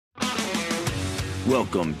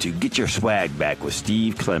Welcome to Get Your Swag Back with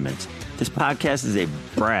Steve Clements. This podcast is a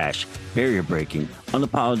brash, barrier-breaking,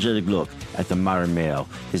 unapologetic look at the modern male,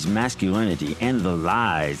 his masculinity, and the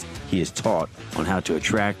lies he is taught on how to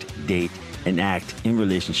attract, date, and act in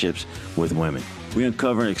relationships with women. We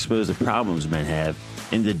uncover and expose the problems men have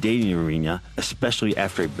in the dating arena, especially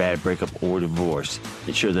after a bad breakup or divorce,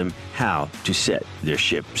 and show them how to set their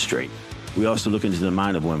ship straight. We also look into the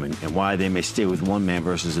mind of women and why they may stay with one man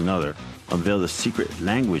versus another, unveil the secret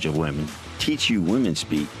language of women, teach you women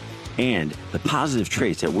speak, and the positive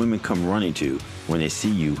traits that women come running to when they see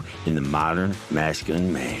you in the modern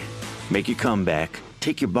masculine man. Make your comeback,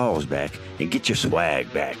 take your balls back, and get your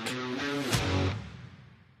swag back.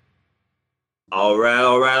 All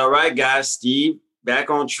right, guys. Steve, back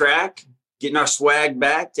on track, getting our swag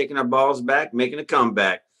back, taking our balls back, making a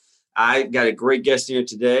comeback. I got a great guest here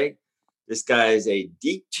today. This guy is a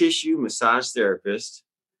deep tissue massage therapist.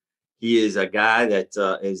 He is a guy that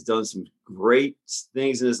has done some great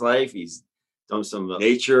things in his life. He's done some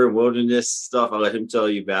nature and wilderness stuff. I'll let him tell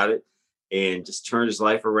you about it, and just turned his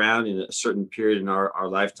life around in a certain period in our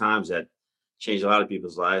lifetimes that changed a lot of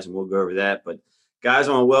people's lives. And we'll go over that. But guys,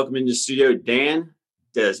 I want to welcome into the studio, Dan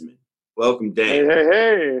Desmond. Welcome, Dan.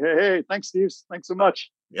 Hey. Thanks, Steve. Thanks so much.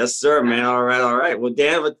 Yes, sir, man. All right. Well,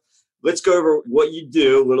 Dan, let's go over what you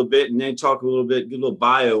do a little bit and then talk a little bit, get a little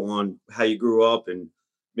bio on how you grew up and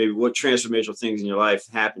maybe what transformational things in your life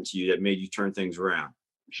happened to you that made you turn things around.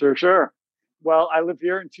 Sure. Well, I live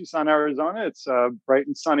here in Tucson, Arizona. It's bright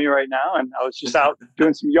and sunny right now. And I was just out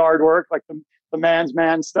doing some yard work, like the man's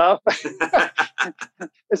man stuff.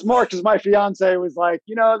 It's more because my fiance was like,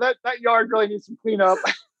 that yard really needs some cleanup.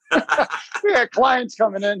 We got clients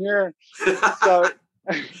coming in here.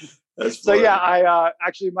 So yeah, I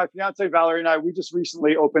actually, my fiance Valerie and I, we just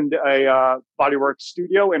recently opened a bodywork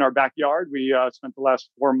studio in our backyard. We spent the last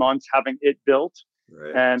 4 months having it built.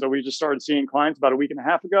 Right. And so we just started seeing clients about a week and a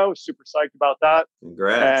half ago. Super psyched about that.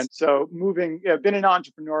 Congrats. And so been an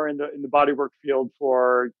entrepreneur in the bodywork field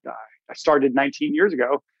I started 19 years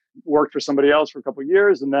ago, worked for somebody else for a couple of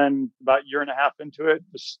years. And then about a year and a half into it,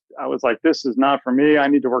 I was like, this is not for me. I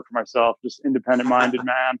need to work for myself, just independent minded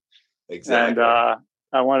man. Exactly. And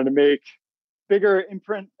I wanted to make bigger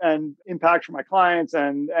imprint and impact for my clients,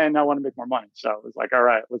 and I want to make more money. So it was like, all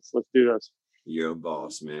right, let's do this. You're a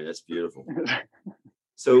boss, man. That's beautiful.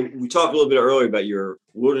 So we talked a little bit earlier about your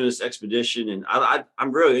wilderness expedition, and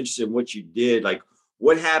I'm really interested in what you did. Like,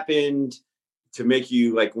 what happened to make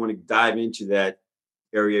you want to dive into that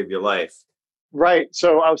area of your life? Right.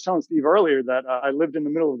 So I was telling Steve earlier that I lived in the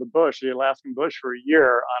middle of the bush, the Alaskan bush, for a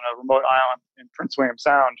year on a remote island in Prince William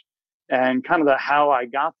Sound. And kind of the how I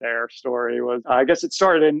got there story was, I guess it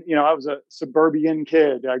started in, I was a suburban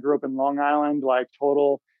kid. I grew up in Long Island, like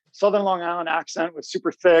total Southern Long Island accent was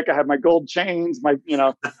super thick. I had my gold chains, boom,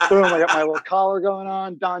 I got my little collar going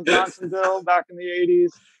on, Don Johnsonville back in the 80s.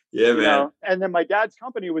 Yeah, man. And then my dad's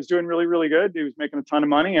company was doing really, really good. He was making a ton of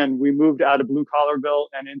money. And we moved out of blue collarville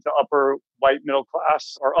and into upper white middle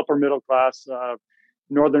class or upper middle class,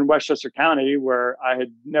 northern Westchester County, where I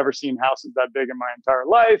had never seen houses that big in my entire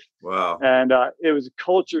life. Wow. And it was a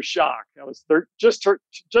culture shock. I was just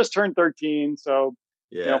turned 13. So,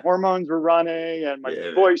 hormones were running and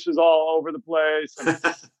my voice was all over the place. And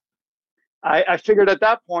I figured at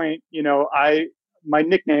that point, my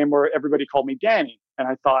nickname, or everybody called me Danny. And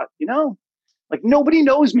I thought, nobody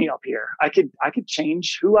knows me up here. I could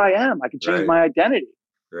change who I am. I could change my identity.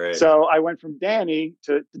 Right. So I went from Danny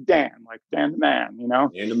to Dan, like Dan the man,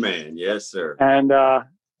 Dan the man, yes, sir. And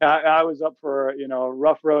I was up for a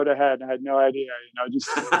rough road ahead. I had no idea,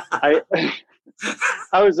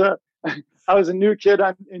 I was a new kid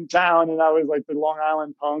in town, and I was like the Long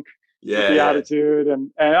Island punk with the attitude,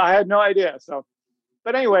 and I had no idea. So,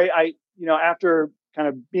 but anyway, after kind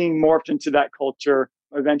of being morphed into that culture,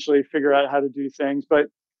 eventually figure out how to do things, but.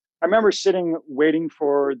 I remember waiting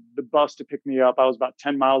for the bus to pick me up. I was about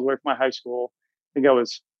 10 miles away from my high school. I think I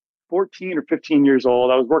was 14 or 15 years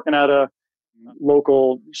old. I was working at a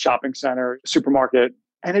local shopping center, supermarket.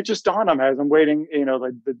 And it just dawned on me as I'm waiting,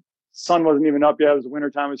 the sun wasn't even up yet. It was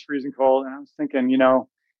wintertime. It was freezing cold. And I was thinking,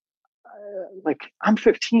 I'm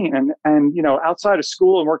 15 and outside of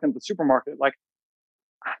school and working at the supermarket,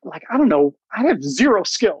 I don't know, I have zero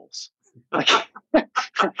skills.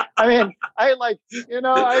 I mean, I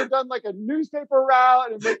had done like a newspaper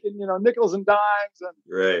route and making, nickels and dimes. And,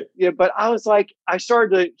 right. Yeah. But I was like, I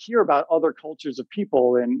started to hear about other cultures of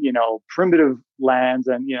people in, primitive lands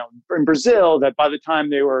and, in Brazil, that by the time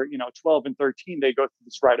they were, 12 and 13, they go through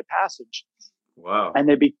this rite of passage. Wow. And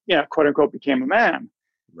they quote unquote, became a man.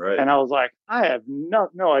 Right. And I was like, I have no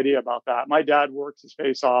idea about that. My dad works his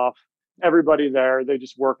face off. everybody there, they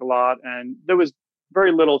just work a lot. And there was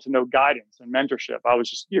very little to no guidance and mentorship.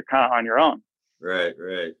 You're kind of on your own. Right.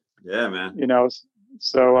 Yeah, man.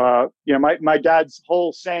 So, my dad's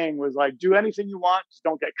whole saying was like, do anything you want, just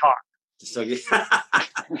don't get caught.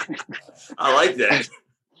 I like that.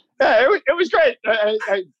 Yeah, it was great.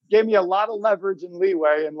 It gave me a lot of leverage and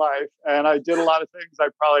leeway in life. And I did a lot of things I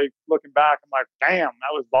probably, looking back, I'm like, damn,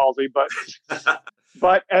 that was ballsy.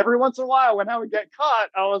 But every once in a while, when I would get caught,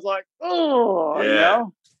 I was like, oh, yeah.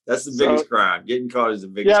 That's the biggest crime. Getting caught is the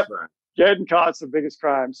biggest crime. Getting caught is the biggest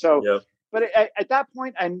crime. So, but at that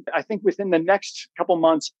point, and I think within the next couple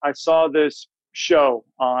months, I saw this show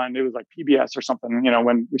on, it was like PBS or something,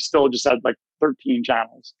 when we still just had like 13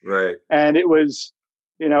 channels. Right. And it was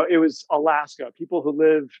Alaska, people who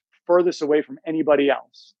live furthest away from anybody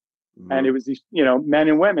else. Mm-hmm. And it was these, men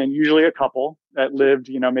and women, usually a couple that lived,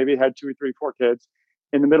 maybe had 2 or 3, 4 kids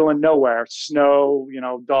in the middle of nowhere, snow,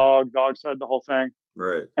 dog said the whole thing.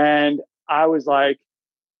 Right. And I was like,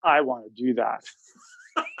 I want to do that.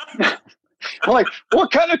 I'm like,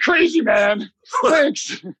 what kind of crazy, man?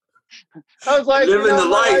 Thanks. I was like, living the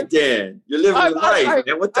life, Dan. You're living the life,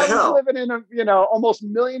 man. What the hell? I was living in a, almost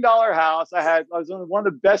 $1 million house. I was in one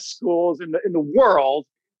of the best schools in the world.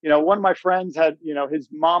 One of my friends had, his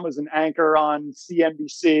mom was an anchor on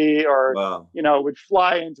CNBC, or, wow. Would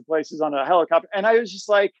fly into places on a helicopter. And I was just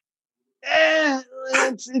like,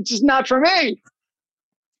 it's just not for me.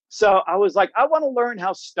 So I was like, I want to learn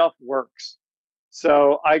how stuff works.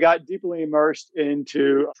 So I got deeply immersed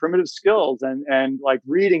into primitive skills and like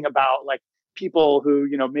reading about like people who,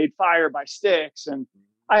 made fire by sticks. And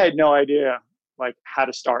I had no idea like how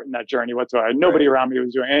to start in that journey whatsoever. Nobody around me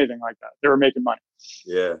was doing anything like that. They were making money.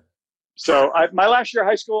 Yeah. So my last year of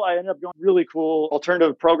high school, I ended up going to a really cool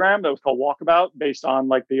alternative program that was called Walkabout, based on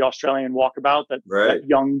like the Australian walkabout that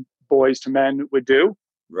young boys to men would do.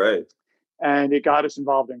 Right. And it got us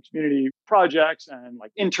involved in community projects and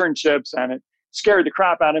like internships, and it scared the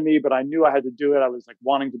crap out of me, but I knew I had to do it. I was like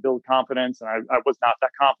wanting to build confidence, and I was not that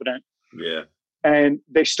confident. Yeah. And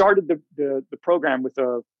they started the program with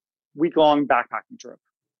a week-long backpacking trip.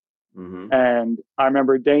 Mm-hmm. And I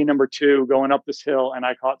remember day number 2 going up this hill, and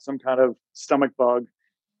I caught some kind of stomach bug.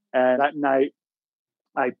 And that night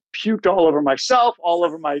I puked all over myself, all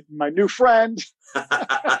over my new friend.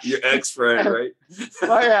 Your ex-friend, right?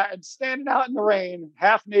 Oh yeah, and standing out in the rain,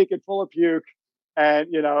 half naked, full of puke. And,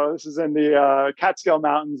 this is in the Catskill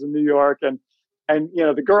Mountains in New York. And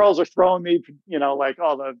the girls are throwing me, like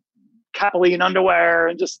all the Capilene underwear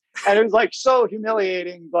and it was like so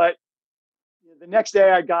humiliating. But the next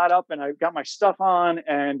day I got up and I got my stuff on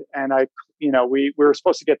and I, we were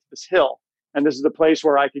supposed to get to this hill. And this is the place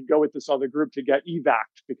where I could go with this other group to get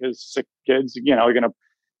evac'd, because sick kids, are going to,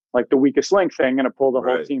 like the weakest link thing, going to pull the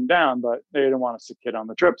whole team down, but they didn't want a sick kid on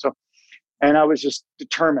the trip. So, and I was just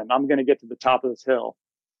determined, I'm going to get to the top of this hill.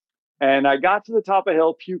 And I got to the top of the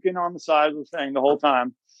hill, puking on the side of the thing the whole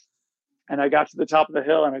time. And I got to the top of the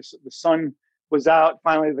hill, and the sun was out.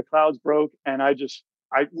 Finally, the clouds broke, and I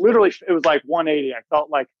literally, it was like 180. I felt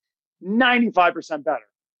like 95% better.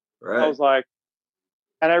 Right. I was like,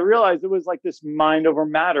 and I realized it was like this mind over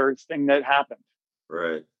matter thing that happened.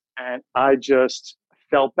 Right. And I just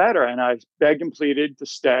felt better, and I begged and pleaded to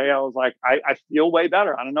stay. I was like, I feel way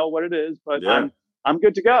better. I don't know what it is, but I'm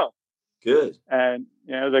good to go. Good. And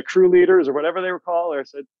the crew leaders or whatever they were called, they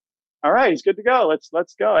said, all right, he's good to go.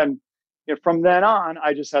 Let's go. And from then on,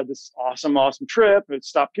 I just had this awesome trip. It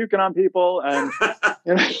stopped puking on people, and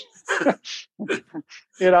here's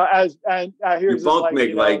your bunk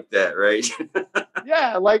mate like that, right?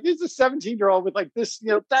 Yeah, like he's a 17-year-old with like this,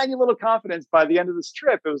 tiny little confidence. By the end of this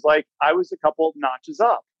trip, it was like I was a couple of notches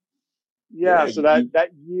up. Yeah, so that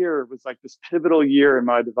year was like this pivotal year in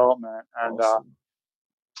my development. And awesome.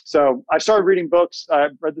 So I started reading books. I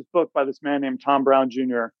read this book by this man named Tom Brown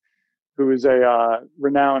Jr., who is a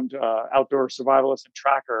renowned outdoor survivalist and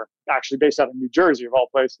tracker, actually based out of New Jersey, of all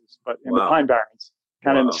places, but in the Pine Barrens,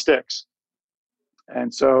 kind of in the sticks.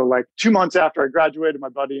 And so like 2 months after I graduated, my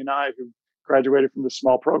buddy and I, who graduated from this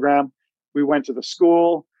small program, we went to the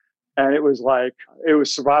school, and it was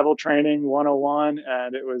survival training 101.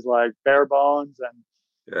 And it was like bare bones and,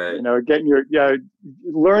 getting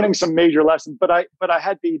learning some major lessons, but I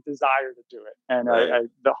had the desire to do it. And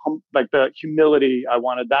the humility, I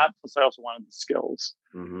wanted that. Plus I also wanted the skills.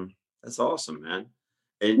 Mm-hmm. That's awesome, man.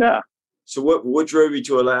 And so what drove you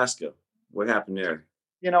to Alaska? What happened there?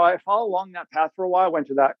 I followed along that path for a while. I went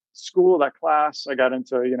to that school, that class. I got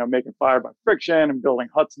into, making fire by friction and building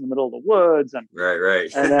huts in the middle of the woods. And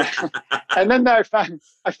right. And then I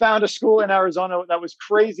found a school in Arizona that was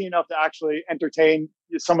crazy enough to actually entertain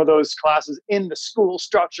some of those classes in the school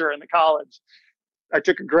structure in the college. I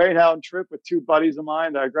took a Greyhound trip with two buddies of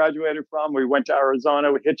mine that I graduated from. We went to Arizona.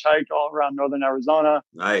 We hitchhiked all around northern Arizona.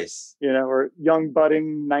 Nice. We're young,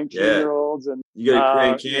 budding 19-year-olds. And you go to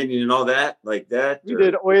Grand Canyon and all that, like that? We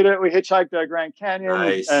hitchhiked to Grand Canyon.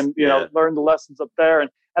 Nice. And, learned the lessons up there. And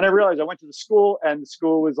I realized I went to the school, and the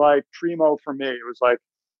school was like primo for me. It was like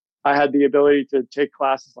I had the ability to take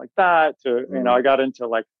classes like that. I got into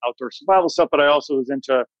like outdoor survival stuff, but I also was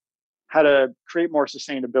into how to create more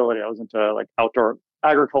sustainability. I was into like outdoor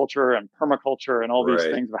agriculture and permaculture and all these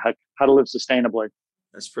things about how to live sustainably.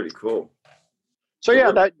 That's pretty cool. So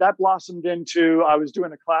that blossomed into, I was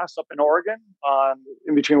doing a class up in Oregon,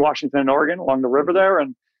 in between Washington and Oregon along the river there.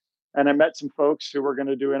 And I met some folks who were going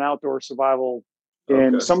to do an outdoor survival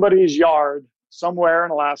in somebody's yard somewhere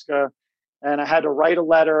in Alaska. And I had to write a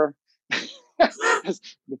letter.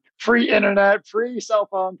 Free internet, free cell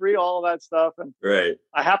phone, free all of that stuff. And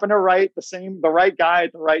I happened to write the right guy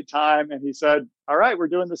at the right time. And he said, all right, we're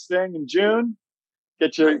doing this thing in June.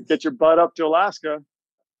 Get your butt up to Alaska.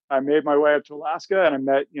 I made my way up to Alaska, and I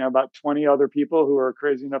met, about 20 other people who were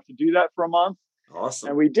crazy enough to do that for a month. Awesome.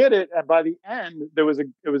 And we did it. And by the end, it was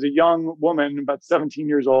a young woman, about 17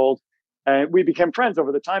 years old. And we became friends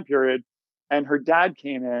over the time period. And her dad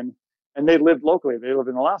came in. And they lived locally. They lived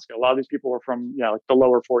in Alaska. A lot of these people were from, like the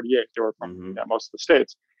lower 48. They were from most of the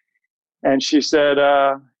states. And she said,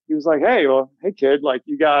 he was like, hey kid, like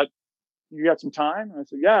you got some time? And I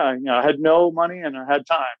said, yeah, I had no money and I had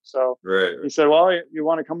time. So he said, well, you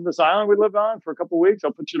want to come to this island we live on for a couple of weeks?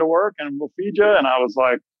 I'll put you to work and we'll feed you. And I was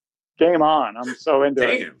like, game on. I'm so into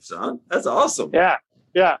it. Damn, son. That's awesome. Yeah.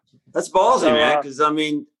 That's ballsy, man. Because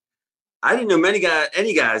I didn't know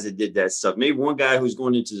any guys that did that stuff. Maybe one guy who's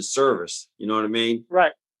going into the service, you know what I mean?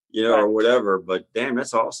 Right. Or whatever. But damn,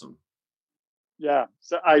 that's awesome. Yeah.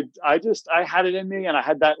 So I had it in me, and I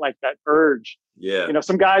had that urge. Yeah.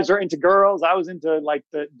 Some guys are into girls. I was into like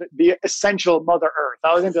the essential Mother Earth.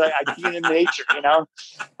 I was into like being in nature,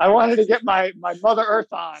 I wanted to get my Mother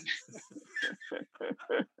Earth on.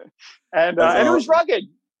 and it was rugged.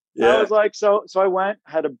 Yeah. I was like, so I went,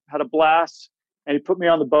 had a blast. And he put me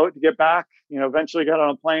on the boat to get back, eventually got on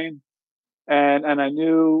a plane. And I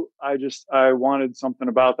knew I wanted something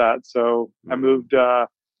about that. So I moved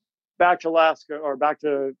back to Alaska, or back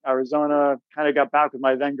to Arizona, kind of got back with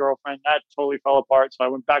my then girlfriend. That totally fell apart. So I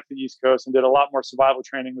went back to the East Coast and did a lot more survival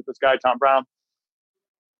training with this guy, Tom Brown.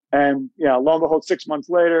 And, lo and behold, 6 months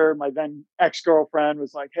later, my then ex-girlfriend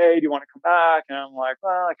was like, hey, do you want to come back? And I'm like,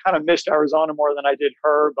 well, I kind of missed Arizona more than I did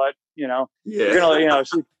her, but, you're going to,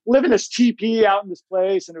 she live in this teepee out in this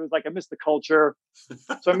place. And it was like, I missed the culture.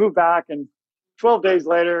 So I moved back, and 12 days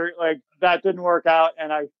later, like that didn't work out.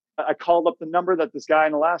 And I called up the number that this guy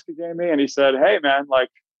in Alaska gave me, and he said, hey man, like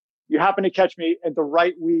you happen to catch me at the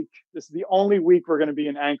right week. This is the only week we're going to be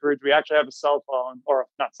in Anchorage. We actually have a cell phone, or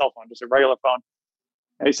not cell phone, just a regular phone.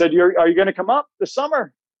 And he said, are you going to come up this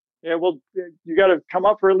summer? Yeah, well, you got to come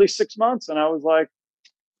up for at least 6 months. And I was like,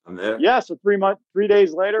 I'm there. Yeah. So 3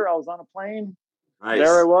 days later, I was on a plane. Nice.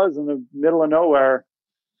 There I was in the middle of nowhere.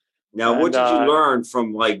 Now, what did you learn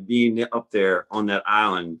from like being up there on that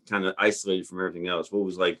island, kind of isolated from everything else? What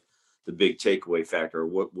was like the big takeaway factor?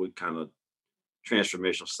 What kind of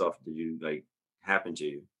transformational stuff did you like happen to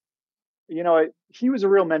you? He was a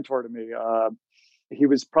real mentor to me. He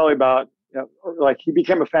was probably about, he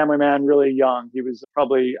became a family man really young. He was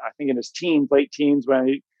probably, I think, in his late teens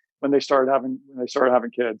when they started having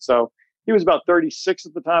kids. So he was about 36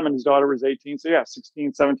 at the time, and his daughter was 18. So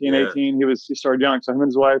 16, 17, 18. He started young. So him and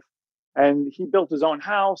his wife, and he built his own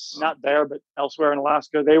house, not there, but elsewhere in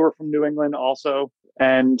Alaska. They were from New England also.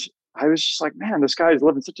 And I was just like, man, this guy is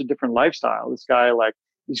living such a different lifestyle. This guy, like,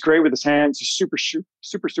 he's great with his hands. He's super,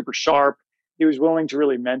 super, super sharp. He was willing to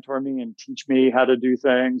really mentor me and teach me how to do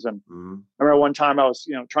things. And I remember one time I was,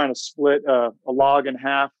 trying to split a log in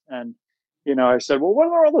half. And, I said, well, what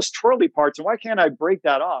are all those twirly parts? And why can't I break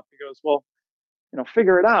that off? He goes, well,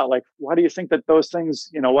 figure it out. Like, why do you think that those things,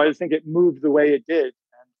 why do you think it moved the way it did?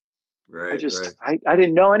 And I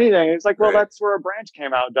didn't know anything. It's like, well, that's where a branch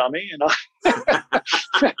came out, dummy.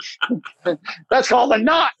 That's called a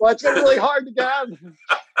knot. Well, it's really hard to get out.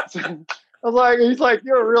 I was like, he's like,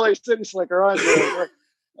 you're a really city slicker, aren't you? Like,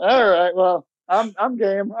 all right, well, I'm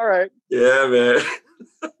game. All right. Yeah, man.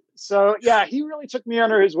 So he really took me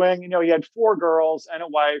under his wing. He had 4 girls and a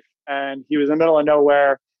wife, and he was in the middle of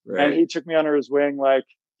nowhere. Right. And he took me under his wing. Like,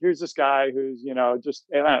 here's this guy who's, just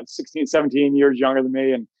 16, 17 years younger than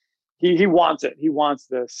me. And he wants it. He wants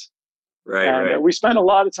this. Right. And we spent a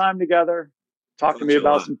lot of time together, talked to me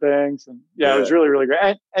about some things. And it was really, really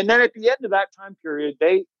great. And then at the end of that time period,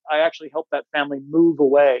 I actually helped that family move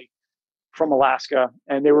away from Alaska,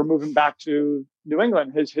 and they were moving back to New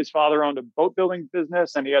England. His father owned a boat building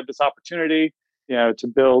business, and he had this opportunity, to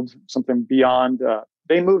build something beyond.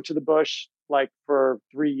 They moved to the bush like for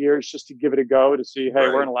 3 years just to give it a go, to see, hey,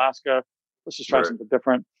 we're in Alaska, let's just try something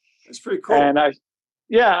different. That's pretty cool. And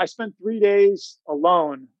I spent 3 days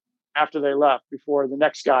alone after they left before the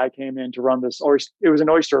next guy came in to run this. It was an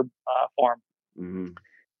oyster farm. Mm-hmm.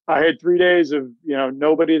 I had 3 days of,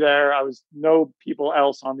 nobody there. I was no people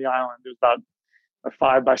else on the island. It was about a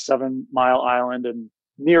 5 by 7 mile island, and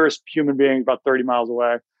nearest human being about 30 miles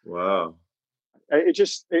away. Wow. It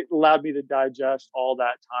allowed me to digest all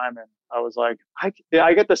that time. And I was like,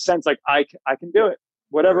 I get the sense like I can do it.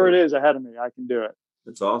 Whatever it is ahead of me, I can do it.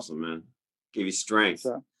 That's awesome, man. Gave you strength.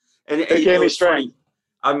 So, and it gave me strength. Funny.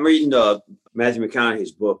 I'm reading Matthew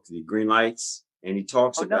McConaughey's book, The Green Lights, and he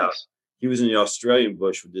talks about he was in the Australian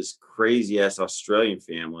bush with this crazy ass Australian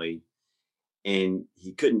family, and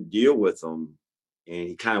he couldn't deal with them. And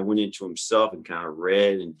he kind of went into himself and kind of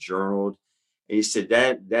read and journaled. And he said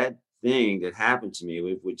that thing that happened to me,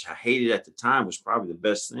 which I hated at the time, was probably the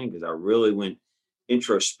best thing, because I really went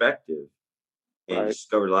introspective and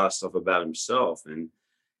discovered a lot of stuff about himself. And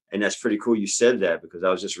that's pretty cool you said that, because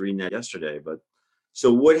I was just reading that yesterday. But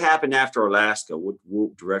so what happened after Alaska? What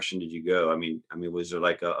direction did you go? I mean, was there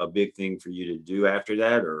like a big thing for you to do after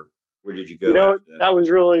that, or where did you go? That was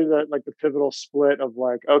really the pivotal split of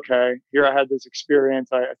like, okay, here I had this experience.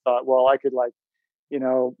 I thought, well, I could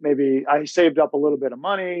maybe I saved up a little bit of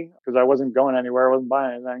money because I wasn't going anywhere. I wasn't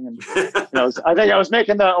buying anything. And, I think I was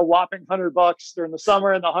making a whopping $100 during the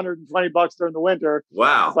summer and $120 during the winter.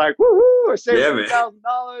 Wow. It's like, woohoo, I saved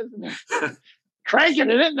 $1,000. Cranking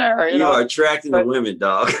it in there. You are attracting the women,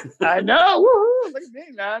 dog. I know. Woohoo. Look at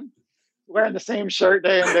me, man. Wearing the same shirt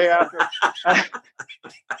day in, day after.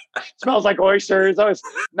 Smells like oysters. I was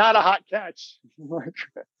not a hot catch.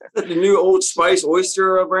 The new Old Spice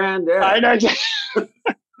oyster brand. Yeah. I know.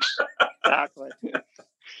 Exactly.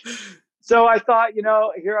 So I thought,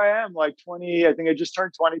 here I am, like 20. I think I just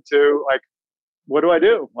turned 22. Like, what do I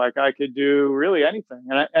do? Like, I could do really anything.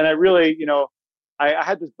 And I really, I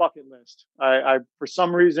had this bucket list. I for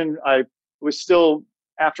some reason, I was still,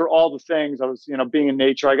 after all the things, I was, being in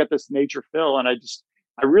nature. I got this nature feel, and I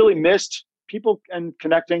really missed people and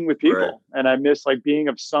connecting with people. Right. And I missed like being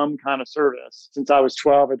of some kind of service. Since I was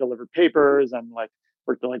 12, I delivered papers and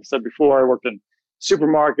worked, like I said before, I worked in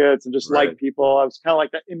supermarkets and just liked people. I was kind of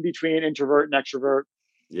like that in between introvert and extrovert.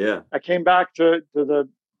 Yeah. I came back to the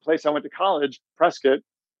place I went to college, Prescott.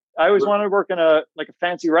 I always wanted to work in a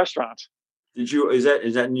fancy restaurant. Did you? Is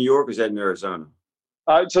that New York or is that in Arizona?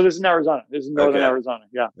 So this is in Arizona. This is northern Arizona.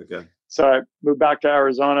 Yeah. Okay. So I moved back to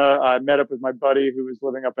Arizona. I met up with my buddy who was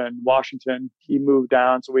living up in Washington. He moved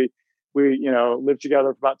down, so we lived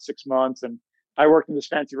together for about 6 months. And I worked in this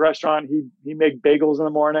fancy restaurant. He made bagels in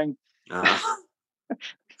the morning. Uh-huh.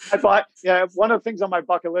 I thought, one of the things on my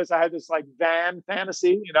bucket list, I had this like van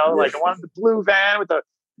fantasy. Like I wanted the blue van with the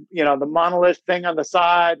the monolith thing on the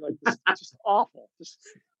side. Like it's just awful. Just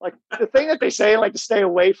like the thing that they say like to stay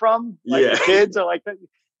away from, like the kids are like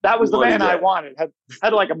that was the van I wanted.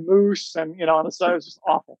 Had like a moose and on the side. It was just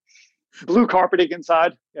awful. Blue carpeting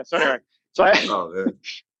inside. Yeah. So anyway, so I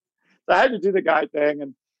had to do the guy thing,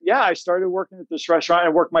 and I started working at this restaurant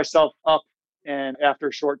and worked myself up. And after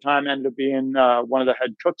a short time, ended up being one of the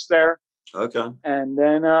head cooks there. Okay. And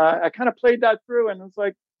then I kind of played that through, and was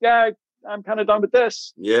like, I'm kind of done with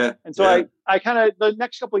this. Yeah. And so I kind of, the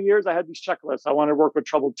next couple of years, I had these checklists. I wanted to work with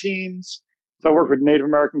troubled teens. So I worked with Native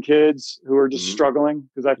American kids who were just struggling,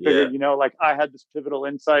 because I figured, like I had this pivotal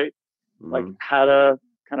insight, like how to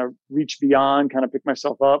kind of reach beyond, kind of pick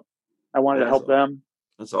myself up. I wanted to help them.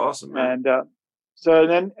 That's awesome, man. And so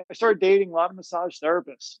then I started dating a lot of massage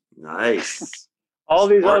therapists. Nice. All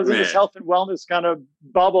these, I was in this health and wellness kind of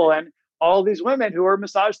bubble, and all these women who are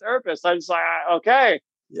massage therapists. I just like, okay.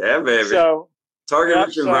 Yeah, baby. So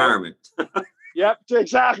target environment. Yep,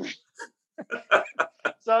 exactly.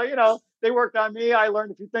 So, they worked on me. I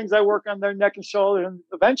learned a few things. I work on their neck and shoulder. And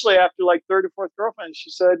eventually, after like third or fourth girlfriend,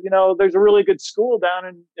 she said, there's a really good school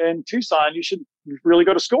down in Tucson. You should really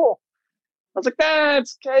go to school. I was like,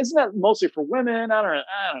 isn't that mostly for women? I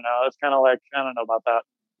don't know. It's kind of like, I don't know about that.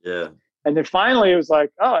 Yeah. And then finally it was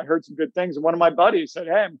like, I heard some good things. And one of my buddies said,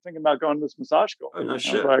 hey, I'm thinking about going to this massage school. Oh, no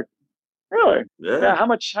shit. I was like, really? Yeah. How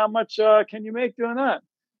much can you make doing that?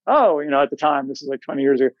 Oh, at the time, this is like 20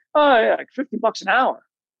 years ago. Oh yeah, like $50 an hour.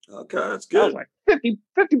 Okay, that's good. I was like,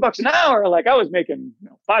 50 bucks an hour. Like I was making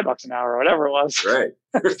 $5 an hour or whatever it was. Right.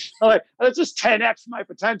 I'm like, that's just 10x my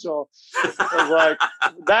potential. I was like,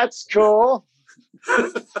 that's cool.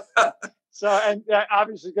 So, and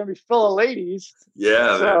obviously it's going to be full of ladies.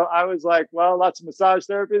 Yeah. So man. I was like, well, lots of massage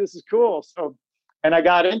therapy. This is cool. So, and I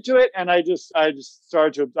got into it, and I just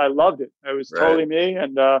started to, I loved it. It was totally me.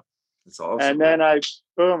 And, that's awesome. And then it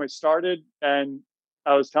started. And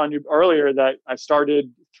I was telling you earlier that I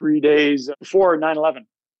started 3 days before 9/11.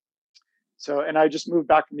 So, and I just moved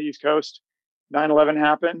back from the East Coast. 9/11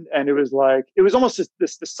 happened, and it was almost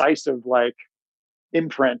this decisive, like,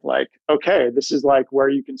 imprint, like, okay, this is like where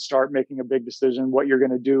you can start making a big decision what you're going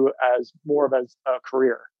to do as a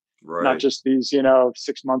career, not just these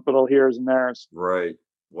 6-month little here's and there's. Right.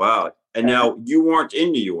 Wow. And now you weren't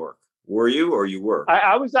in New York, were you, or you were?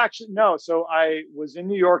 I was actually no. So I was in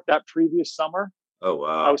New York that previous summer. Oh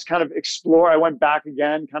wow. I was kind of I went back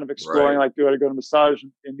again, kind of exploring, like, do I go to massage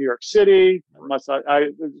in New York City? Massage.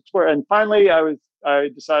 I explored, and finally I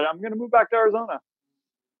decided I'm going to move back to Arizona.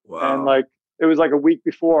 Wow. And like, it was like a week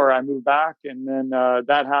before I moved back, and then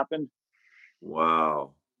that happened.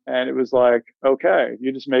 Wow. And it was like, okay,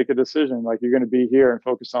 you just make a decision. Like, you're going to be here and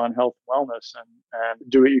focus on health and wellness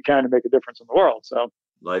and do what you can to make a difference in the world. So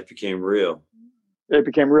life became real. It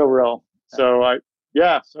became real. So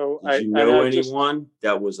Did you know anyone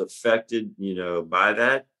that was affected, by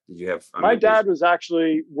that? Did you have? My dad was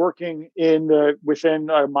actually working within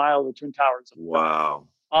a mile of the Twin Towers. Wow.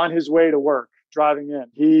 On his way to work, driving in.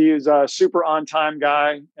 He is a super on-time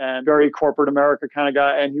guy and very corporate America kind of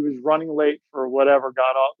guy. And he was running late for whatever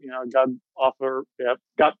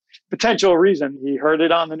got potential reason. He heard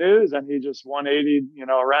it on the news and he just 180,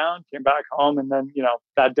 around, came back home. And then,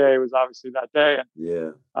 that day was obviously that day.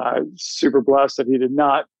 And super blessed that he did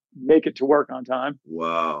not make it to work on time.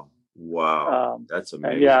 Wow. That's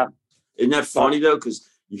amazing. Yeah. Isn't that funny though? Because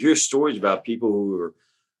you hear stories about people who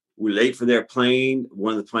were late for their plane,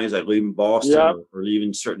 one of the planes like leaving Boston or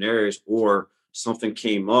leaving certain areas, or something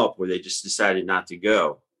came up where they just decided not to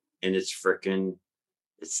go. And it's the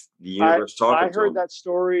universe talking to them. I heard that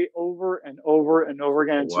story over and over and over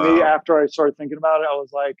again. To me, after I started thinking about it, I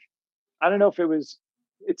was like, I don't know if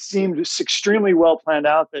it seemed extremely well planned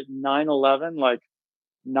out that 9/11, like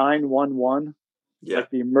 911,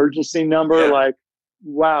 like the emergency number, like,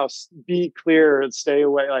 wow, be clear and stay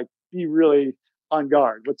away, like be really on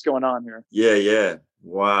guard. What's going on here? Yeah.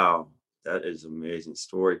 Wow. That is an amazing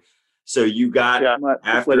story. So you got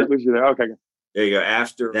after lose you there. Okay. There you go.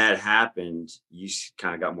 After that happened, you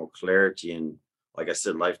kind of got more clarity, and like I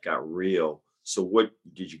said, life got real. So what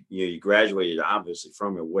did you graduated obviously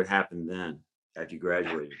from it. What happened then after you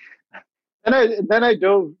graduated? And then I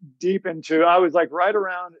dove deep into, I was like right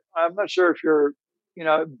around, I'm not sure if you're,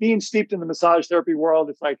 being steeped in the massage therapy world.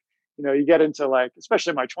 It's like, you get into, like,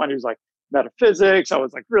 especially in my 20s, like metaphysics. I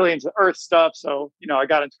was like really into earth stuff. So, I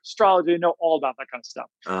got into astrology, know all about that kind of stuff.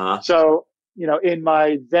 Uh-huh. So, in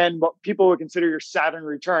my then, what people would consider your Saturn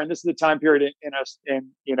return, this is the time period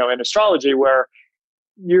in astrology where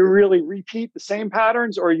you really repeat the same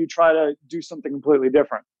patterns or you try to do something completely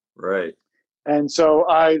different. Right. And so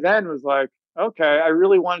I then was like, okay, I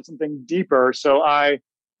really wanted something deeper. So I,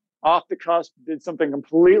 off the cusp, did something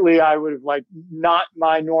completely, I would have, like, not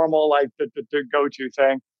my normal, like the go-to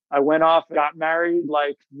thing. I went off, got married,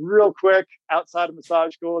 like, real quick outside of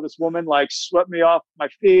massage school. This woman, like, swept me off my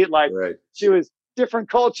feet. Like, She was different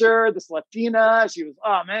culture, this Latina. She was,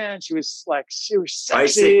 she was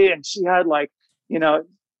sexy. And she had, like,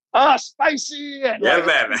 spicy and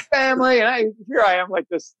family. And here I am, like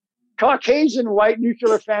this Caucasian white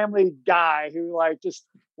nuclear family guy who, like, just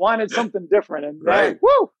wanted something different. And then,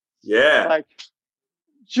 like,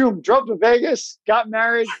 drove to Vegas, got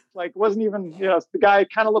married, like, wasn't even, the guy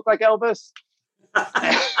kind of looked like Elvis.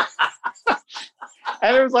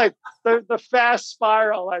 And it was like the fast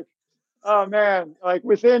spiral, like, oh man, like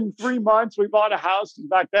within 3 months we bought a house. And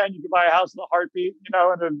back then you could buy a house in a heartbeat,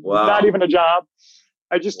 and not even a job.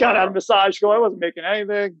 I just got out of massage school. I wasn't making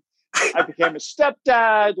anything. I became a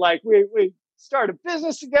stepdad. Like, we started a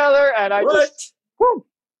business together, and I just,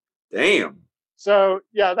 damn. So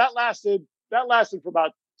yeah, that lasted for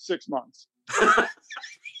about 6 months.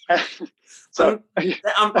 So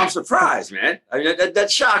I'm surprised, man. I mean, that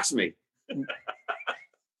shocks me.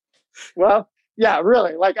 Well, yeah,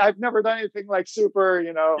 really. Like, I've never done anything like super,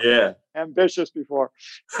 ambitious before.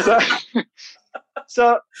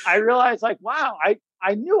 So I realized, like, wow,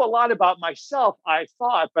 I knew a lot about myself, I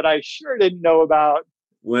thought, but I sure didn't know about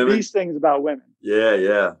women. These things about women.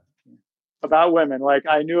 Yeah. about women. Like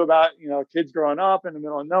I knew about, kids growing up in the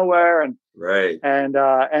middle of nowhere and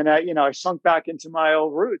I sunk back into my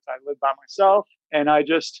old roots. I lived by myself and I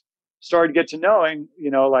just started to get to knowing,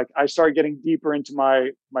 like I started getting deeper into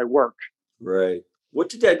my work. Right. What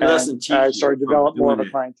did that lesson teach you? I started to develop more of a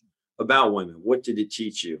client about women. What did it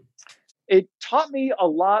teach you? It taught me a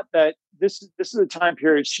lot that this is a time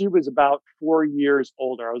period. She was about 4 years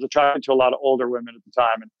older. I was attracted to a lot of older women at the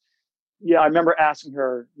time. And yeah, I remember asking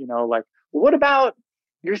her, like, well, what about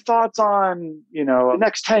your thoughts on, the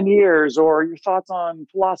next 10 years or your thoughts on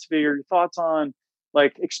philosophy or your thoughts on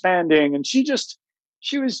like expanding? And she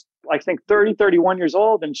was, I think 30, 31 years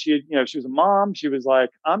old. And she was a mom. She was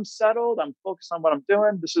like, I'm settled. I'm focused on what I'm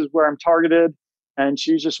doing. This is where I'm targeted. And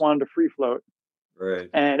she just wanted to free float. Right.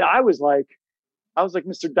 And I was like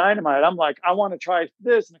Mr. Dynamite. I'm like, I want to try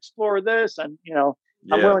this and explore this. And,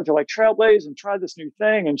 I'm willing to like trailblaze and try this new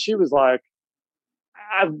thing. And she was like,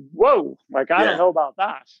 whoa, like, I don't know about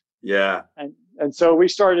that. Yeah. And so we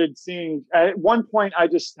started seeing, at one point I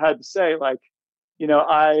just had to say like,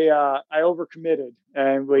 I overcommitted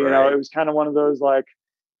and it was kind of one of those, like,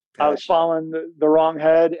 I was following the wrong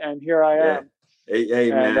head and here I am. Hey,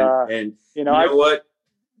 man. And you know what?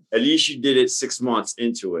 At least you did it 6 months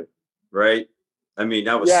into it, right? I mean,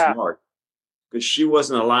 that was smart because she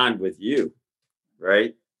wasn't aligned with you,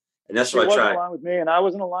 right? And that's what I tried. She wasn't aligned with me, and I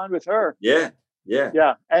wasn't aligned with her. Yeah.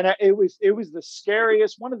 And it was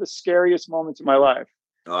one of the scariest moments of my life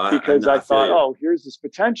because I thought, oh, here's this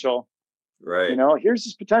potential, right? Here's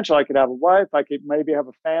this potential. I could have a wife. I could maybe have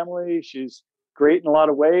a family. She's great in a lot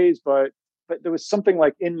of ways, but there was something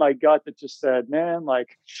like in my gut that just said, man, like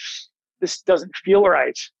this doesn't feel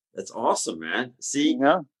right. That's awesome, man. See,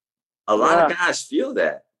 a lot of guys feel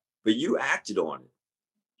that, but you acted on it.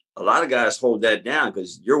 A lot of guys hold that down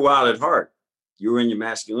because you're wild at heart. You were in your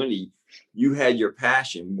masculinity. You had your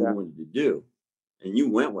passion you wanted to do, and you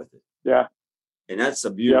went with it. Yeah. And that's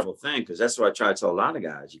a beautiful thing because that's what I try to tell a lot of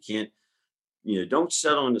guys. You can't, don't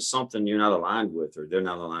settle into something you're not aligned with or they're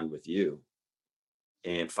not aligned with you.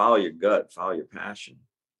 And follow your gut, follow your passion.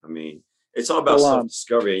 I mean, it's all about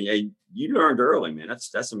self-discovery. And you learned early, man.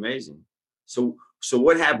 That's amazing. So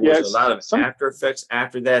what happened? Was a lot of after effects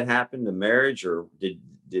after that happened, the marriage, or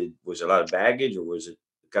was there a lot of baggage, or was it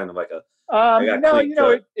kind of like a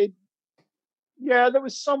there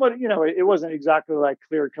was somewhat, it wasn't exactly like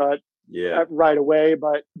clear cut right away,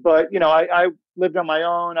 but I lived on my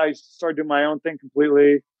own. I started doing my own thing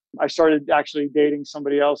completely. I started actually dating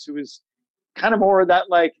somebody else who was kind of more of that,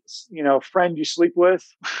 like, friend you sleep with.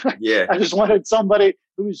 Yeah. I just wanted somebody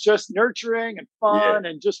who was just nurturing and fun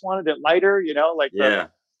and just wanted it lighter,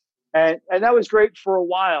 and that was great for a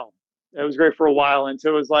while. It was great for a while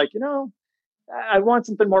until it was like, I want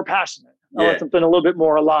something more passionate. I want something a little bit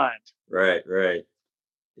more aligned. Right.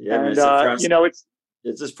 Yeah. And,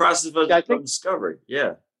 it's this process of discovery.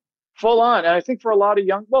 Yeah. Full on. And I think for a lot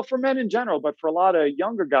of for men in general, but for a lot of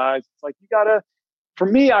younger guys, it's like, for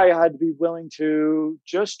me, I had to be willing to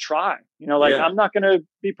just try, I'm not going to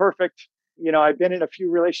be perfect. I've been in a few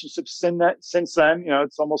relationships since then,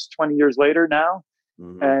 it's almost 20 years later now.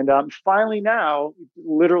 Mm-hmm. And finally now,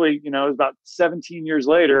 literally, it was about 17 years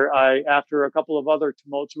later, after a couple of other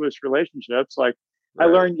tumultuous relationships, like I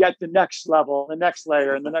learned yet the next level, the next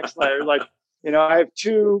layer and the next layer. Like, I have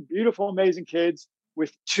 2 beautiful, amazing kids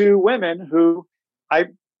with 2 women who I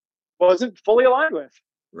wasn't fully aligned with.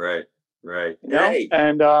 Right. Hey,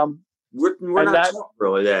 and we're not taught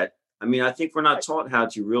really that. I mean, I think we're not taught how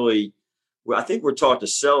to really. Well, I think we're taught to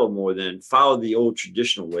sell more than follow the old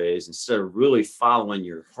traditional ways instead of really following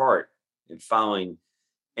your heart and following.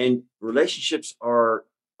 And relationships are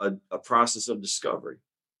a process of discovery,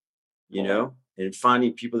 and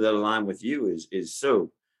finding people that align with you is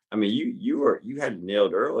so. I mean, you had it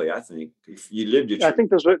nailed early. I think if you lived your truth. I think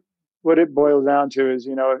that's what it boils down to is,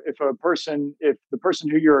 if the person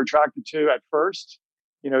who you're attracted to at first,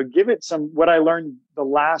 give it some. What I learned the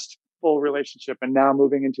last full relationship and now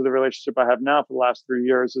moving into the relationship I have now for the last 3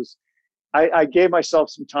 years is I gave myself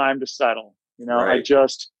some time to settle. I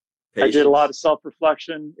did a lot of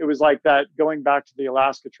self-reflection. It was like that going back to the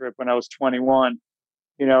Alaska trip when I was 21,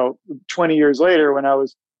 20 years later when I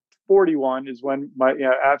was 41 is when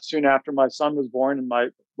soon after my son was born and my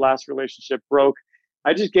last relationship broke.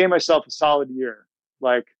 I just gave myself a solid year,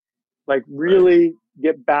 like really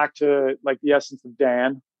get back to like the essence of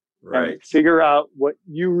Dan. Right. And figure out what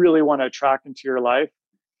you really want to attract into your life.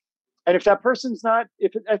 And if that person's not,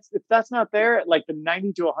 if that's not there at like the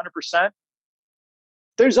 90 to 100%,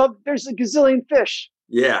 there's a gazillion fish.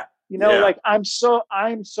 Yeah. Like I'm so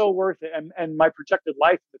worth it. And my projected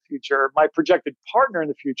life in the future, my projected partner in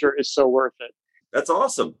the future is so worth it. That's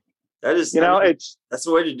awesome. That is, that's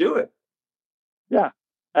the way to do it. Yeah.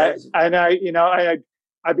 I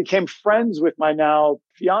became friends with my now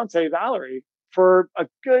fiance, Valerie, for a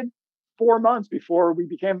good 4 months before we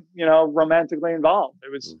became, romantically involved.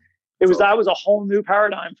 That was a whole new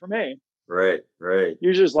paradigm for me. Right.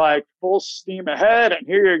 You're just like full steam ahead and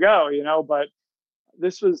here you go, but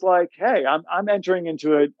this was like, hey, I'm entering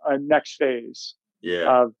into a next phase.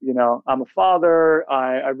 Yeah. Of, I'm a father.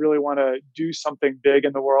 I really want to do something big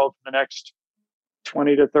in the world for the next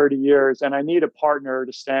 20 to 30 years. And I need a partner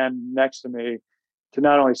to stand next to me to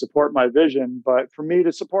not only support my vision, but for me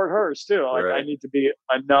to support hers too. Like I need to be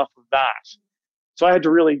enough of that. So I had to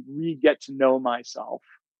really get to know myself.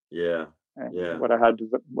 Yeah. And what I had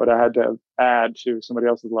to add to somebody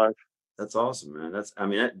else's life. That's awesome, man.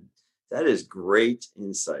 That is great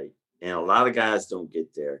insight. And a lot of guys don't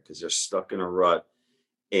get there because they're stuck in a rut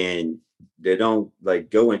and they don't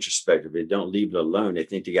go introspective. They don't leave it alone. They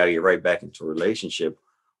think they got to get right back into a relationship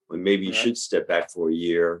when maybe you should step back for a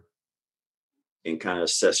year and kind of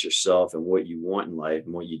assess yourself and what you want in life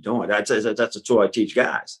and what you don't. That's a tool I teach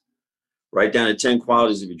guys. Write down the 10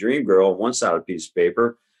 qualities of your dream girl on one side of a piece of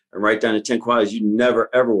paper and write down the 10 qualities you never,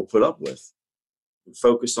 ever will put up with. And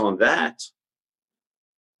focus on that.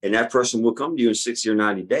 And that person will come to you in 60 or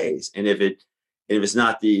 90 days. And if it's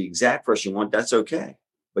not the exact person you want, that's okay.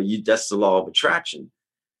 But that's the law of attraction.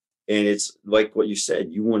 And it's like what you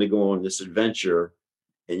said, you want to go on this adventure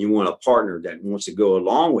and you want a partner that wants to go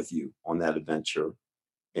along with you on that adventure.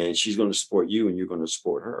 And she's going to support you and you're going to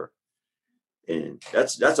support her. And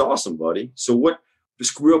that's awesome, buddy. So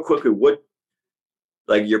just real quickly, what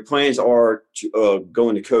your plans are to go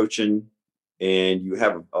into coaching and you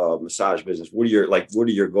have a massage business. What are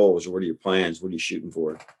your goals or what are your plans? What are you shooting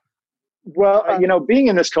for? Well, being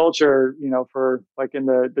in this culture, for in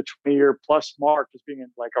the 20-year plus mark, just being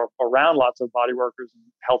in around lots of body workers and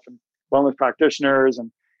health and wellness practitioners.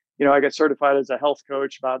 And, I got certified as a health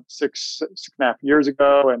coach about 6.5 years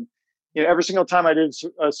ago. And, every single time I did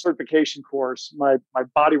a certification course, my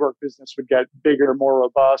body work business would get bigger, more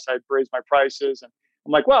robust. I'd raise my prices and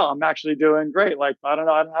I'm like, well, I'm actually doing great. Like, I don't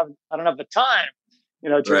know, I don't have the time,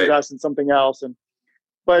 to invest in something else.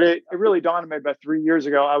 But it really dawned on me about 3 years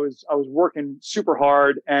ago. I was working super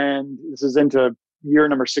hard, and this is into year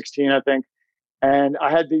number 16, I think. And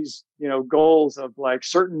I had these, goals of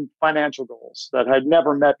certain financial goals that I'd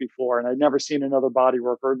never met before, and I'd never seen another body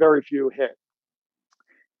worker, or very few hit.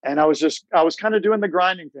 And I was kind of doing the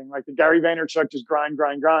grinding thing, like the Gary Vaynerchuk, just grind.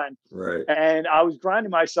 Right. And I was grinding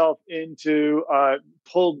myself into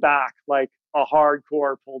pulled back, like a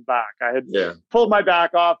hardcore pulled back. I had pulled my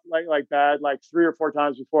back off like that, 3 or 4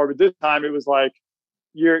 times before, but this time it was like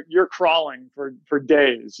you're crawling for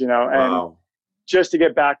days, and just to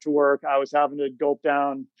get back to work, I was having to gulp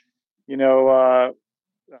down,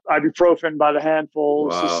 ibuprofen by the handful.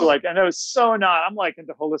 Wow. Just and it was so not. I'm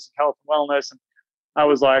into holistic health and wellness, and I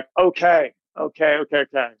was like, okay.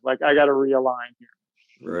 Like I got to realign here.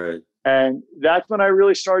 Right. And that's when I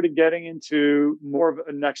really started getting into more of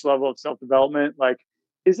a next level of self-development.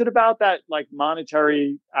 Is it about that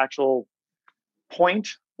monetary actual point,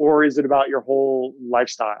 or is it about your whole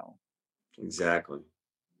lifestyle? Exactly.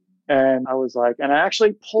 And I was and I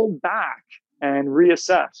actually pulled back and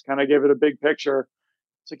reassessed, kind of gave it a big picture.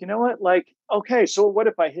 It's you know what? Okay, so what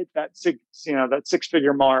if I hit that that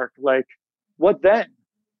 6-figure mark? What then?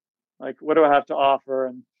 What do I have to offer?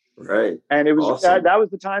 And it was awesome. That was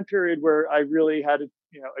the time period where I really had it,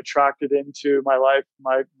 attracted into my life,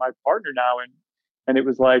 my partner now. And it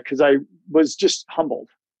was because I was just humbled,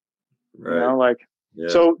 right.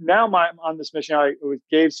 So now I'm on this mission. I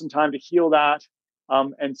gave some time to heal that.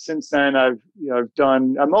 And since then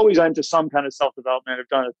I'm always into some kind of self-development. I've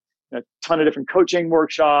done a ton of different coaching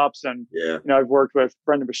workshops, and, I've worked with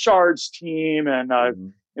Brendan Bouchard's team, and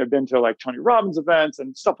I've been to Tony Robbins events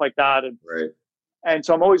and stuff like that. And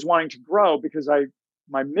so I'm always wanting to grow because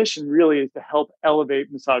my mission really is to help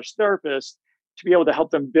elevate massage therapists to be able to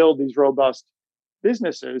help them build these robust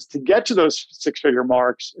businesses to get to those 6-figure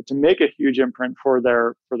marks, to make a huge imprint for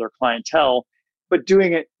their clientele, but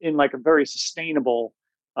doing it in a very sustainable,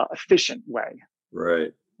 efficient way.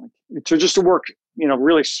 Right. To work,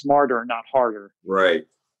 really smarter, not harder. Right.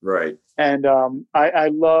 And I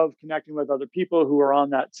love connecting with other people who are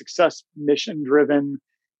on that success mission-driven,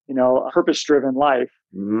 purpose-driven life,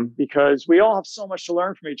 because we all have so much to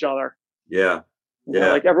learn from each other. Yeah.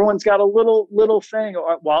 Everyone's got a little thing.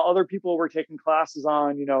 While other people were taking classes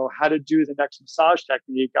on, how to do the next massage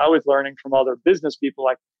technique, I was learning from other business people,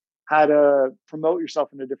 how to promote yourself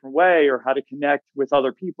in a different way, or how to connect with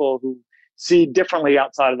other people who see differently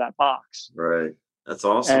outside of that box. Right. That's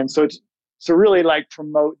awesome. And so so really like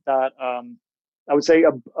promote that, I would say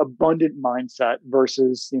abundant mindset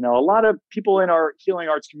versus, a lot of people in our healing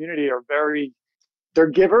arts community are they're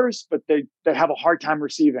givers, but they have a hard time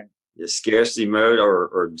receiving. Yeah, scarcity mode,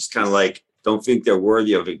 or just kind of like don't think they're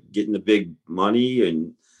worthy of getting the big money.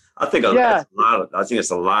 And I think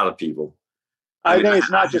that's a lot of people. I think it's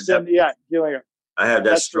not just in healing. I have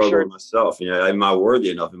that struggle myself. Am I worthy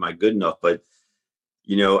enough? Am I good enough? But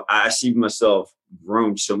I see myself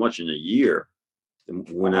grown so much in a year. And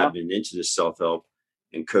when I've been into this self-help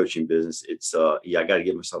and coaching business, it's I got to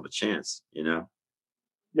give myself a chance.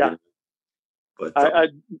 Yeah. But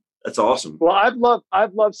that's awesome. Well,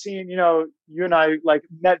 I've loved seeing, you and I like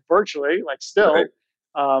met virtually, like still,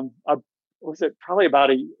 right. Was it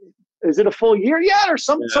probably is it a full year yet or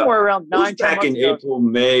somewhere around 9, 10 back in ago? April,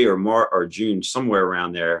 May or March or June, somewhere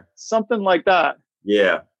around there. Something like that.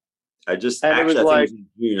 Yeah. I think it was in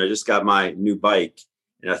June. I just got my new bike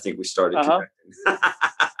and I think we started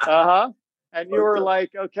connecting. And you were like,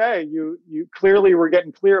 okay, you clearly were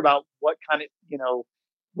getting clear about what kind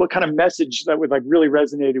of message that would like really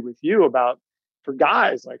resonated with you about for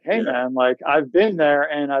guys like, hey man, like I've been there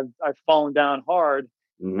and I've fallen down hard.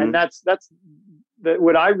 Mm-hmm. And that's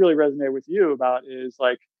what I really resonate with you about is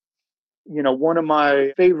like, one of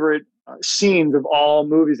my favorite scenes of all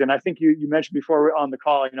movies. And I think you mentioned before on the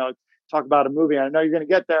call, talk about a movie. I know you're going to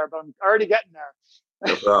get there, but I'm already getting there.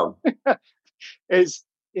 No problem. Is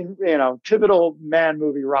in, pivotal man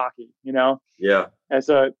movie, Rocky, Yeah. As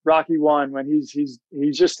a Rocky 1, when he's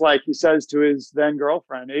just like, he says to his then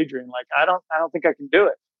girlfriend, Adrian, like, I don't think I can do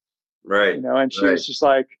it. Right. And she's just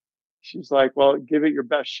like, well, give it your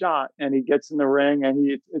best shot. And he gets in the ring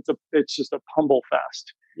and it's just a humble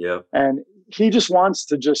fest. Yeah. And he just wants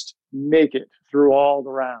to just make it through all the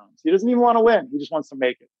rounds. He doesn't even want to win. He just wants to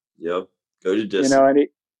make it. Yep. Go to distance. And he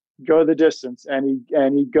go the distance and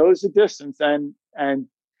he goes the distance and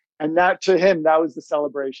that to him, that was the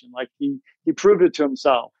celebration. Like he proved it to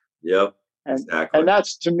himself. Yep. And, exactly. And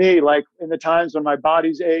that's to me, like in the times when my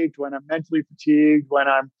body's ached, when I'm mentally fatigued, when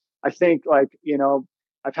I think like,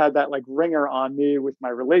 I've had that like ringer on me with my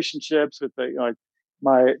relationships with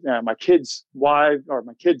my kids' wives or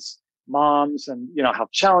my kids' moms and, how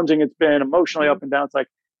challenging it's been emotionally up and down. It's like,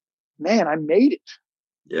 man, I made it.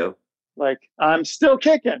 Yep. Like I'm still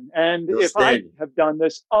kicking. And if I have done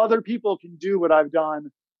this, other people can do what I've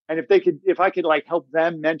done. And if I could like help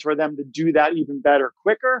them, mentor them to do that even better,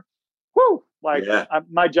 quicker, whoo, like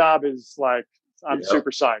my job is like, I'm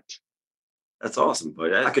super psyched. That's awesome,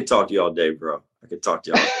 buddy. I could talk to you all day, bro. I could talk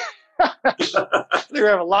to you all I think we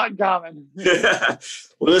have a lot in common.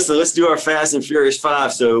 Well, listen, let's do our Fast and Furious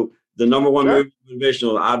 5. So the number one movie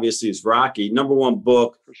motivational obviously is Rocky. Number one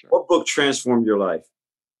book. For sure. What book transformed your life?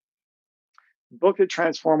 The book that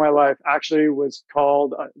transformed my life actually was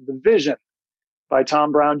called The Vision by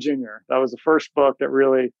Tom Brown Jr. That was the first book that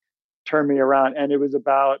really turned me around. And it was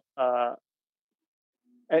about,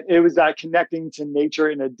 it was that connecting to nature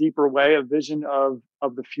in a deeper way, a vision of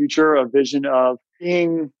the future, a vision of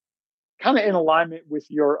being kind of in alignment with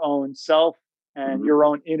your own self and your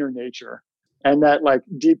own inner nature. And that like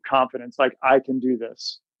deep confidence, like I can do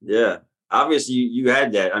this. Yeah. Obviously you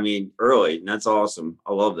had that, early, and that's awesome.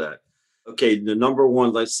 I love that. Okay. The number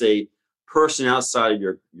one, let's say, person outside of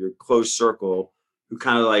your close circle who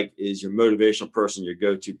kind of like is your motivational person, your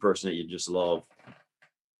go-to person that you just love.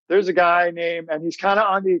 There's a guy named, and he's kind of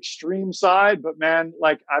on the extreme side, but man,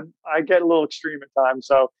 like I get a little extreme at times.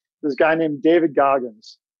 So this guy named David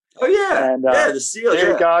Goggins. Oh yeah. And the SEAL.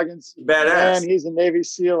 David Goggins, badass. And he's a Navy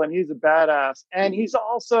SEAL and he's a badass. And he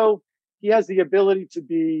has the ability to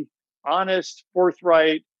be honest,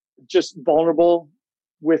 forthright, just vulnerable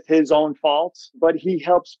with his own faults, but he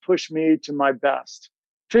helps push me to my best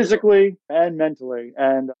physically and mentally.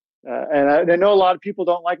 And I know a lot of people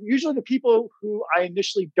don't like, usually the people who I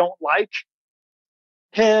initially don't like,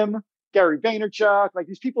 him, Gary Vaynerchuk, like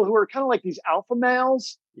these people who are kind of like these alpha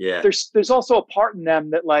males. Yeah. There's also a part in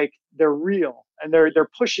them that like they're real and they're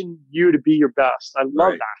pushing you to be your best. I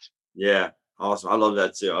love that. Yeah. Awesome. I love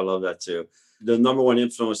that too. The number one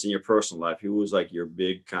influence in your personal life, who was like your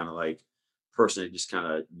big kind of like person that just kind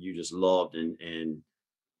of you just loved and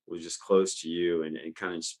was just close to you and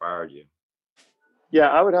kind of inspired you? Yeah,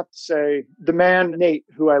 I would have to say the man, Nate,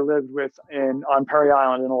 who I lived with on Perry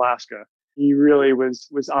Island in Alaska. He really was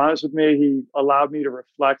honest with me. He allowed me to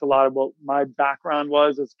reflect a lot of what my background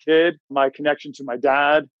was as a kid, my connection to my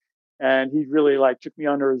dad. And he really like took me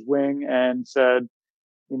under his wing and said,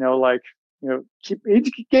 he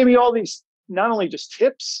gave me all these, not only just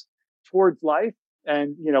tips towards life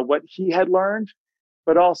and, what he had learned,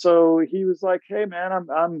 but also he was like, hey man,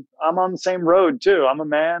 I'm on the same road too. I'm a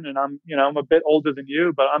man, and I'm a bit older than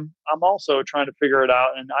you, but I'm also trying to figure it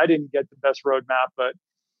out. And I didn't get the best roadmap, but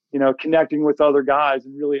connecting with other guys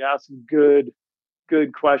and really asking good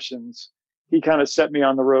questions, he kind of set me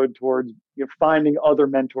on the road towards finding other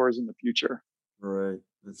mentors in the future. Right.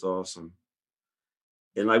 That's awesome.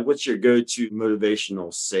 And like, what's your go-to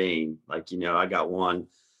motivational saying? Like, I got one,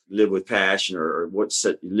 live with passion, or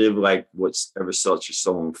live like whatever sets your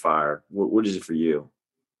soul on fire. What is it for you?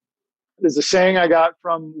 There's a saying I got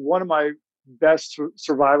from one of my best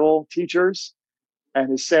survival teachers,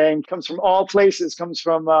 and his saying comes from all places, comes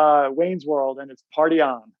from Wayne's World, and it's party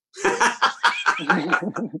on.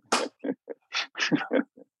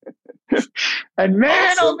 And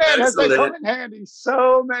man, oh man, has that come in handy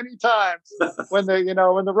so many times when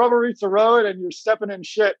the rubber meets the road and you're stepping in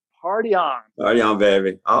shit. Party on,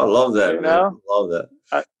 baby. I love that. I love that.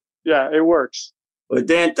 Yeah, it works. Well,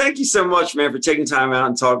 Dan, thank you so much, man, for taking time out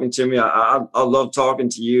and talking to me. I love talking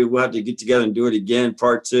to you. We'll have to get together and do it again,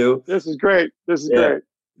 part 2. This is great. Great.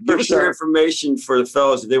 Give us your information for the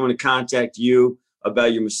fellas if they want to contact you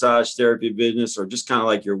about your massage therapy business, or just kind of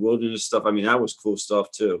like your wilderness stuff. I mean, that was cool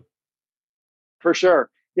stuff too. For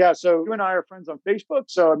sure. Yeah. So you and I are friends on Facebook.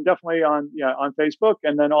 So I'm definitely on Facebook,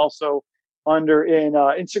 and then also in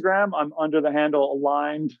Instagram, I'm under the handle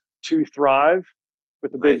Aligned to Thrive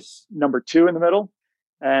with the big number 2 in the middle.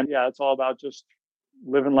 And yeah, it's all about just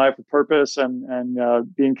living life with purpose and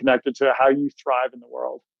being connected to how you thrive in the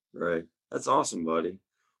world. Right. That's awesome, buddy.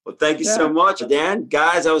 Well, thank you so much, Dan.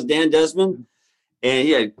 Guys, that was Dan Desmond.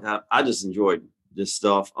 And I just enjoyed this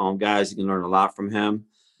stuff. Guys, you can learn a lot from him.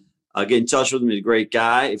 Get in touch with him. He's a great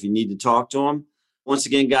guy if you need to talk to him. Once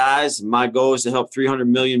again, guys, my goal is to help 300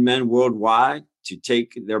 million men worldwide to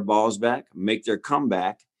take their balls back, make their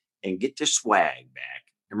comeback, and get their swag back.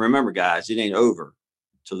 And remember, guys, it ain't over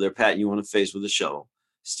till they're patting you on the face with a shovel.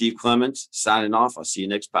 Steve Clements signing off. I'll see you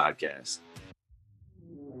next podcast.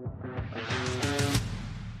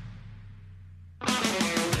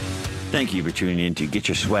 Thank you for tuning in to Get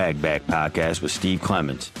Your Swag Back podcast with Steve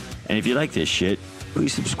Clements. And if you like this shit,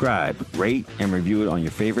 please subscribe, rate, and review it on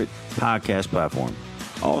your favorite podcast platform.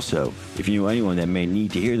 Also, if you know anyone that may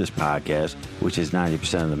need to hear this podcast, which is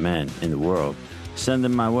 90% of the men in the world, send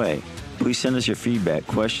them my way. Please send us your feedback,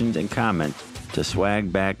 questions, and comments to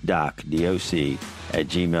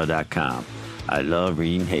swagbackdoc@gmail.com. I love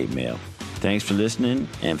reading hate mail. Thanks for listening,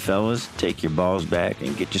 and fellas, take your balls back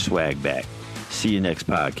and get your swag back. See you next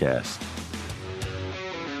podcast.